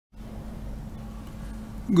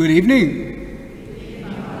Good evening.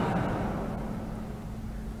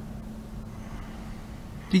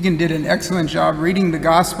 Deacon did an excellent job reading the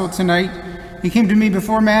gospel tonight. He came to me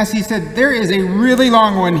before Mass. He said, "There is a really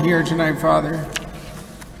long one here tonight, Father."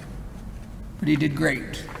 But he did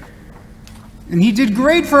great. And he did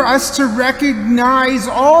great for us to recognize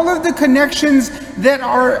all of the connections that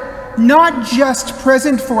are not just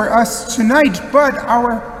present for us tonight, but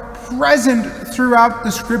are present throughout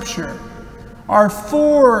the Scripture. Are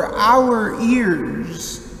for our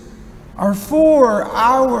ears, are for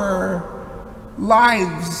our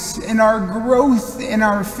lives and our growth in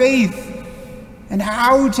our faith and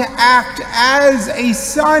how to act as a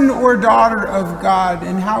son or daughter of God,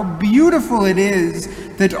 and how beautiful it is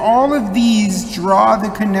that all of these draw the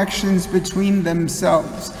connections between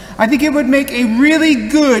themselves. I think it would make a really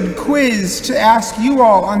good quiz to ask you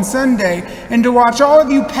all on Sunday and to watch all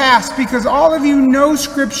of you pass, because all of you know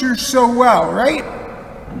Scripture so well, right?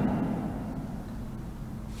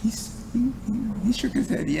 He shook his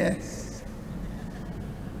head, yes.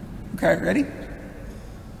 Okay, ready?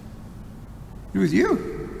 It was you.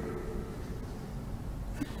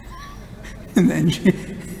 And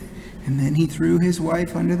then he threw his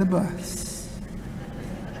wife under the bus.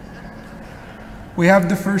 We have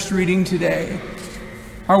the first reading today.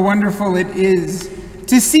 How wonderful it is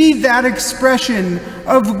to see that expression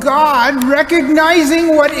of God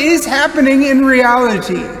recognizing what is happening in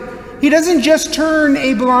reality. He doesn't just turn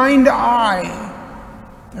a blind eye.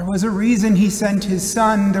 There was a reason he sent his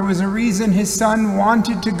son. There was a reason his son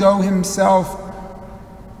wanted to go himself.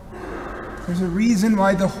 There's a reason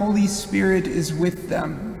why the Holy Spirit is with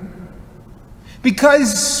them.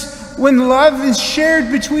 Because when love is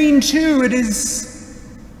shared between two, it is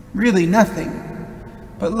really nothing.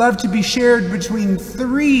 But love to be shared between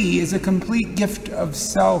three is a complete gift of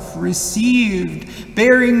self, received,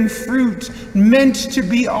 bearing fruit, meant to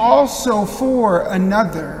be also for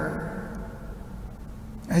another.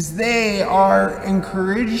 As they are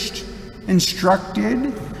encouraged,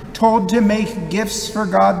 instructed, told to make gifts for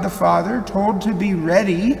God the Father, told to be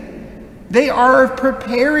ready, they are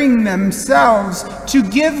preparing themselves to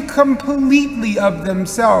give completely of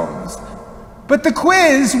themselves. But the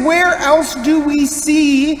quiz, where else do we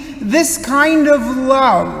see this kind of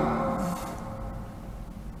love?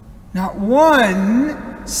 Not one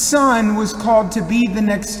son was called to be the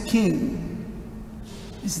next king.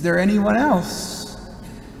 Is there anyone else?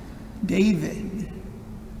 David,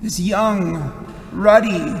 this young,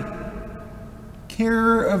 ruddy,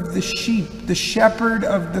 carer of the sheep, the shepherd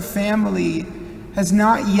of the family, has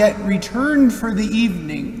not yet returned for the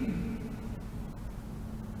evening.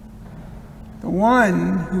 The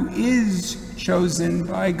one who is chosen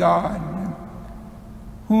by God,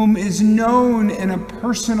 whom is known in a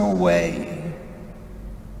personal way,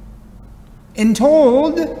 and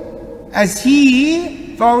told, as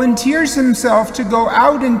he volunteers himself to go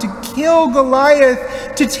out and to kill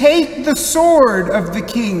Goliath, to take the sword of the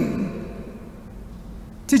king,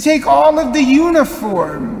 to take all of the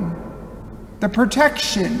uniform, the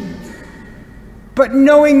protection, but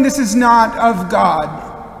knowing this is not of God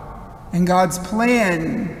and God's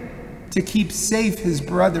plan to keep safe his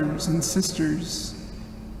brothers and sisters.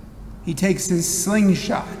 He takes his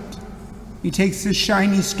slingshot, he takes his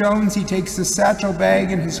shiny stones, he takes his satchel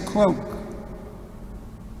bag and his cloak.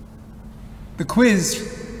 The quiz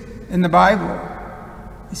in the Bible,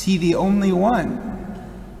 is he the only one?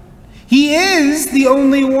 He is the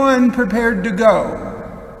only one prepared to go.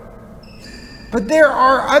 But there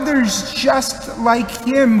are others just like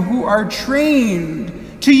him who are trained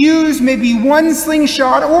to use maybe one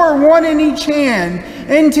slingshot or one in each hand,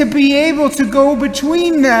 and to be able to go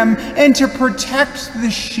between them and to protect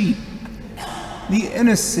the sheep, the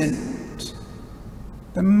innocent,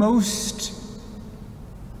 the most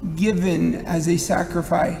given as a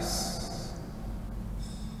sacrifice.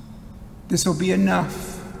 This will be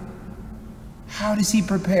enough. How does he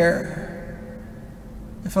prepare?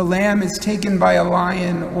 If a lamb is taken by a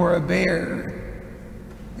lion or a bear,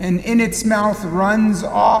 and in its mouth runs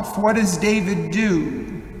off, what does David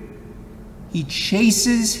do? He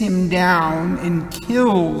chases him down and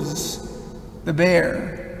kills the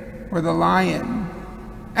bear or the lion,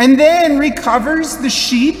 and then recovers the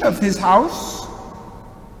sheep of his house,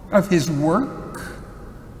 of his work,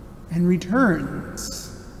 and returns.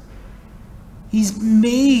 He's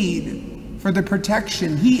made for the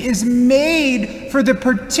protection. He is made for the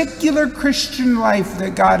particular Christian life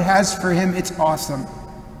that God has for him. It's awesome.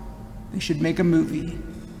 They should make a movie.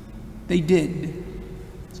 They did.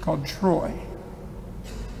 It's called Troy.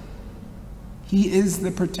 He is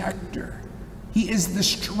the protector. He is the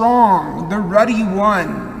strong, the ruddy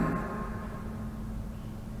one.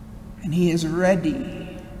 and he is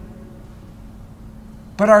ready.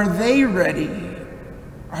 But are they ready?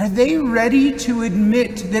 Are they ready to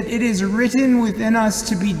admit that it is written within us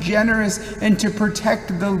to be generous and to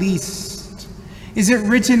protect the least? Is it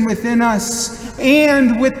written within us,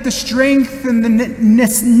 and with the strength and the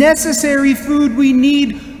necessary food we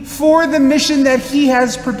need for the mission that he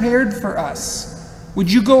has prepared for us?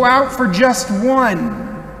 Would you go out for just one?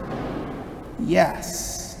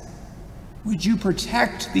 Yes. Would you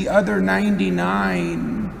protect the other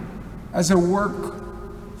 99 as a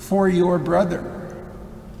work for your brother?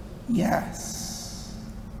 Yes.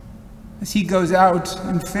 As he goes out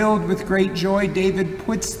and filled with great joy, David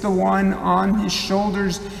puts the one on his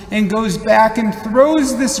shoulders and goes back and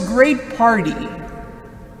throws this great party.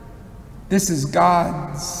 This is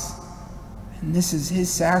God's, and this is his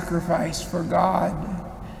sacrifice for God.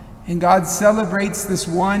 And God celebrates this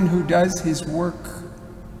one who does his work,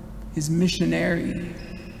 his missionary.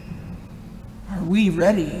 Are we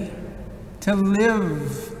ready to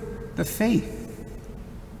live the faith,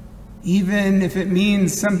 even if it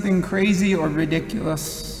means something crazy or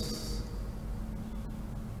ridiculous?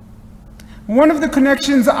 One of the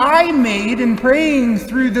connections I made in praying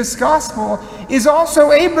through this gospel is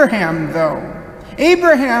also Abraham, though.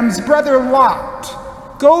 Abraham's brother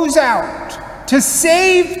Lot goes out to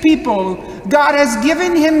save people. God has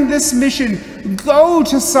given him this mission. Go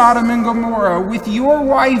to Sodom and Gomorrah with your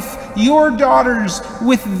wife, your daughters,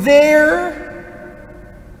 with their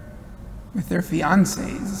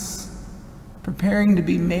fiancés, preparing to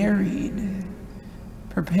be married,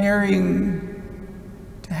 preparing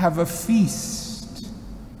to have a feast,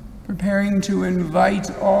 preparing to invite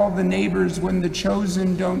all the neighbors when the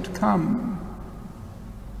chosen don't come.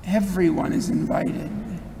 Everyone is invited.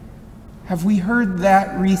 Have we heard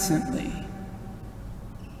that recently?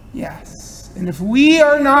 Yes. And if we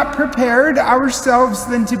are not prepared ourselves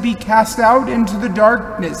then to be cast out into the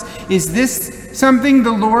darkness, is this something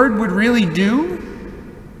the Lord would really do?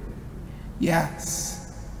 Yes.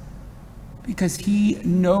 Because he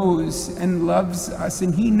knows and loves us,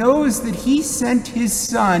 and he knows that he sent his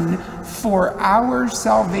Son for our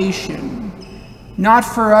salvation, not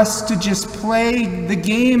for us to just play the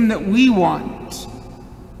game that we want,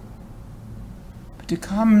 but to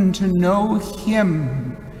come to know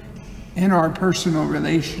him in our personal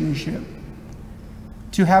relationship,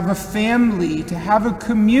 to have a family, to have a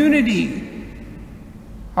community.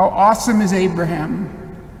 How awesome is Abraham?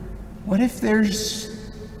 What if there's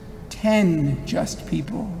 10 just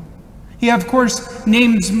people? He, of course,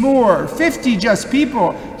 names more. 50 just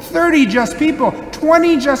people, 30 just people,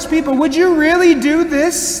 20 just people. Would you really do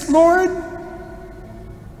this, Lord?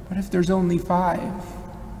 What if there's only 5?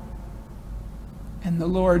 And the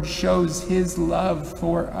Lord shows his love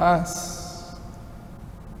for us.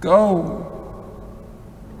 Go.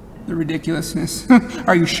 The ridiculousness.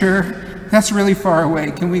 Are you sure? That's really far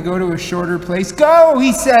away. Can we go to a shorter place? Go,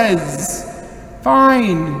 he says.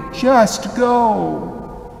 Fine, just go.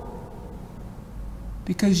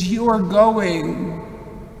 Because your going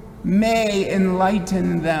may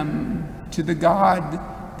enlighten them to the God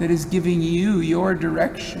that is giving you your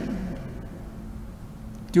direction.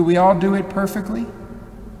 Do we all do it perfectly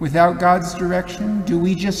without God's direction? Do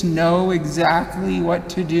we just know exactly what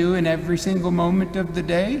to do in every single moment of the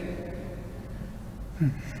day?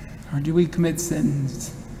 Or do we commit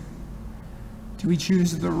sins? Do we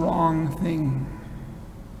choose the wrong thing?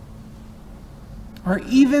 Are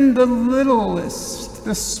even the littlest,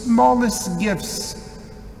 the smallest gifts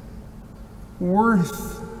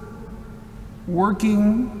worth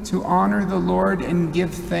working to honor the Lord and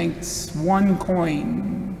give thanks? 1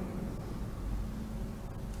 coin.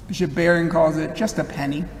 Bishop Barron calls it just a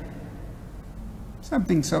penny.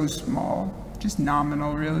 Something so small, just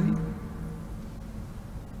nominal really.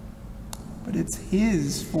 But it's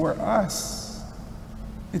his for us.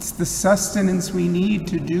 It's the sustenance we need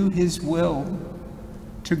to do his will,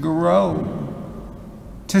 to grow,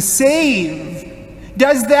 to save.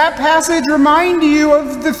 Does that passage remind you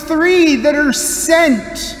of the 3 that are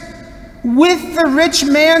sent with the rich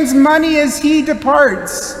man's money as he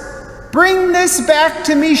departs? Bring this back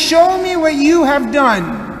to me. Show me what you have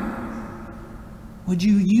done. Would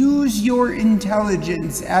you use your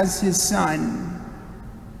intelligence as his son?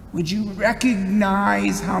 Would you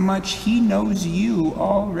recognize how much he knows you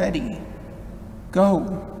already?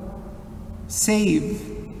 Go, save,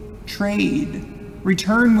 trade,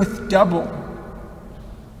 return with double.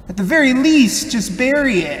 At the very least, just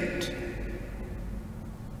bury it.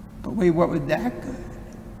 But wait, what would that good?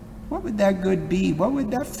 What would that good be? What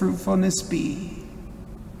would that fruitfulness be?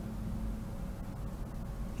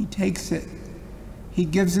 He takes it. He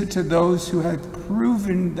gives it to those who have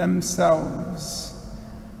proven themselves.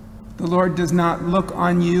 The Lord does not look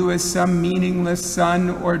on you as some meaningless son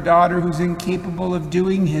or daughter who's incapable of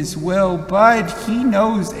doing his will, but he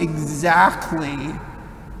knows exactly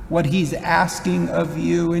what he's asking of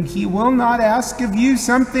you, and he will not ask of you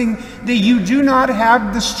something that you do not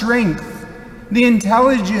have the strength, the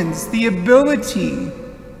intelligence, the ability,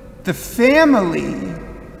 the family,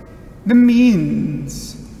 the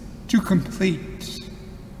means to complete.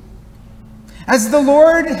 As the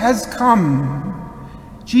Lord has come,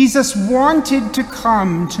 Jesus wanted to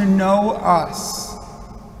come to know us,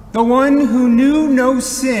 the one who knew no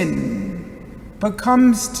sin, but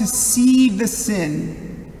comes to see the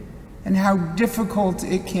sin and how difficult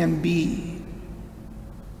it can be,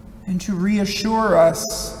 and to reassure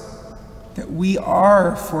us that we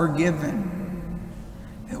are forgiven,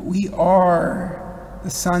 that we are the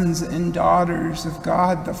sons and daughters of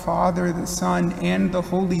God, the Father, the Son, and the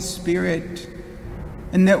Holy Spirit,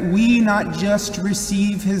 and that we not just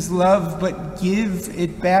receive his love, but give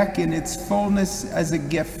it back in its fullness as a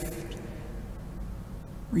gift,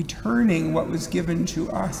 returning what was given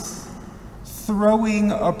to us,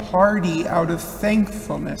 throwing a party out of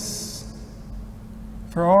thankfulness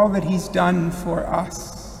for all that he's done for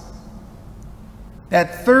us.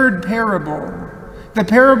 That third parable, the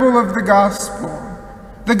parable of the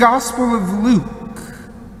Gospel of Luke,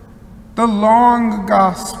 the long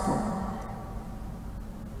Gospel.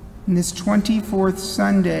 In this 24th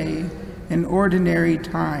Sunday in ordinary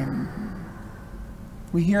time,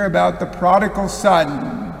 we hear about the prodigal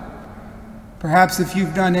son. Perhaps if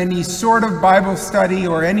you've done any sort of Bible study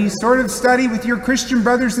or any sort of study with your Christian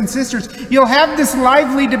brothers and sisters, you'll have this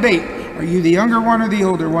lively debate. Are you the younger one or the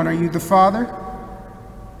older one? Are you the father?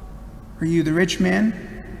 Are you the rich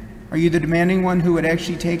man? Are you the demanding one who would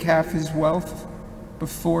actually take half his wealth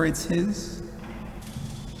before it's his?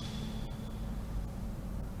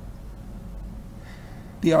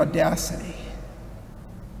 The audacity.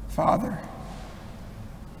 Father,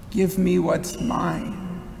 give me what's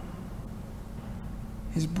mine.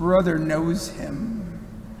 His brother knows him.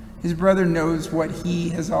 His brother knows what he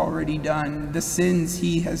has already done, the sins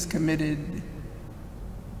he has committed.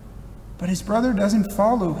 But his brother doesn't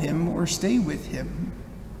follow him or stay with him.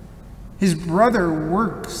 His brother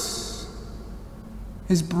works.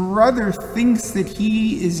 His brother thinks that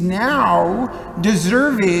he is now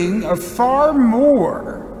deserving of far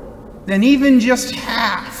more than even just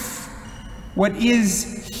half what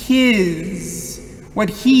is his, what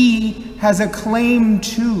he has a claim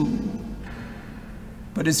to.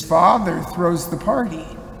 But his father throws the party.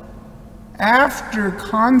 After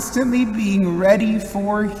constantly being ready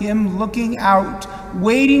for him, looking out,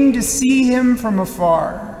 waiting to see him from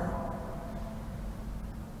afar.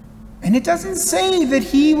 And it doesn't say that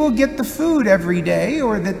he will get the food every day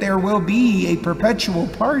or that there will be a perpetual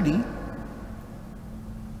party.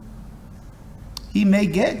 He may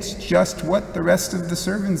get just what the rest of the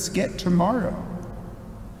servants get tomorrow.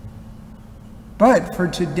 But for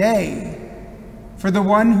today, for the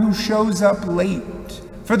one who shows up late,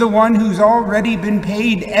 for the one who's already been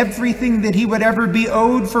paid everything that he would ever be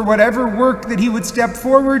owed for whatever work that he would step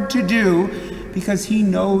forward to do, because he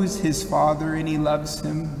knows his father and he loves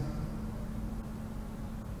him,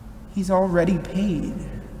 he's already paid.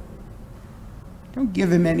 Don't give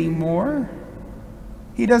him any more.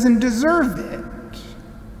 He doesn't deserve it.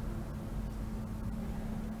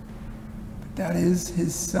 But that is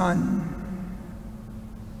his son.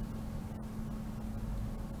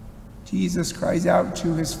 Jesus cries out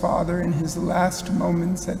to his Father in his last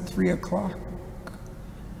moments at 3 o'clock.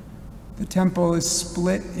 The temple is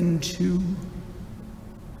split in two.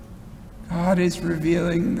 God is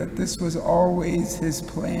revealing that this was always his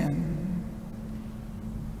plan.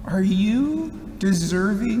 Are you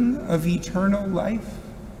deserving of eternal life?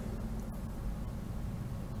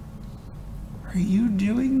 Are you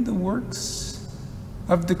doing the works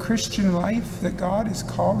of the Christian life that God is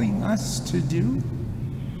calling us to do?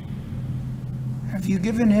 Have you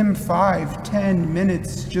given him 5, 10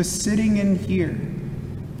 minutes just sitting in here,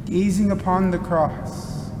 gazing upon the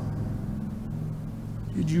cross?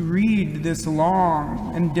 Did you read this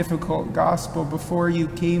long and difficult gospel before you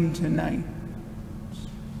came tonight?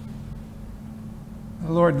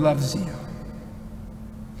 The Lord loves you.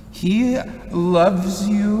 He loves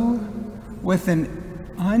you with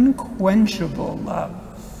an unquenchable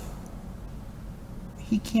love.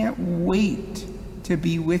 He can't wait to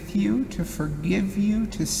be with you, to forgive you,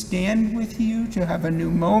 to stand with you, to have a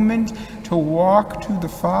new moment, to walk to the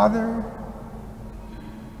Father,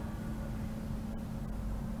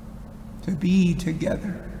 to be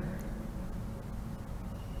together.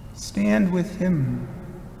 Stand with him.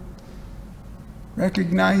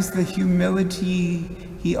 Recognize the humility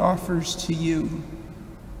he offers to you.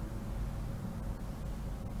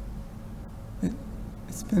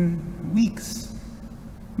 It's been weeks,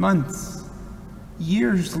 months,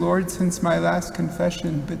 years, Lord, since my last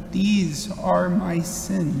confession, but these are my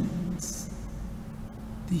sins.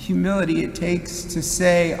 The humility it takes to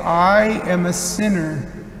say, I am a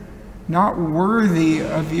sinner, not worthy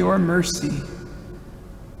of your mercy,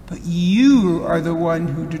 but you are the one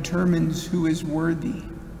who determines who is worthy.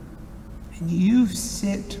 And you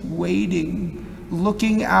sit waiting,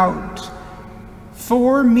 looking out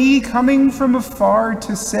for me, coming from afar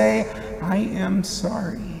to say, I am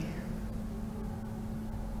sorry.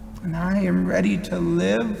 And I am ready to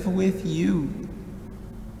live with you.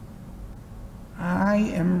 I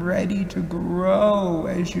am ready to grow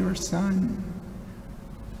as your son.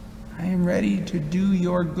 I am ready to do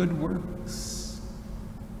your good works.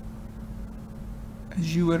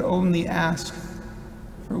 As you would only ask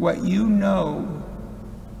for what you know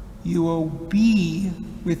you will be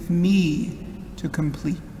with me to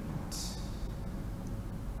complete.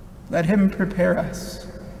 Let him prepare us.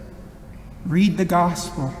 Read the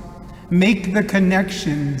gospel. Make the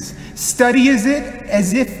connections. Study it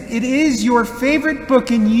as if it is your favorite book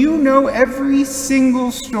and you know every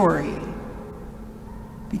single story.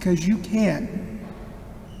 Because you can.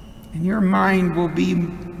 And your mind will be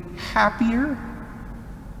happier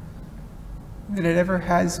than it ever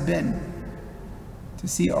has been to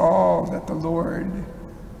see all that the Lord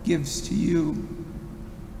gives to you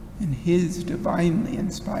in his divinely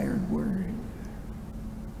inspired word.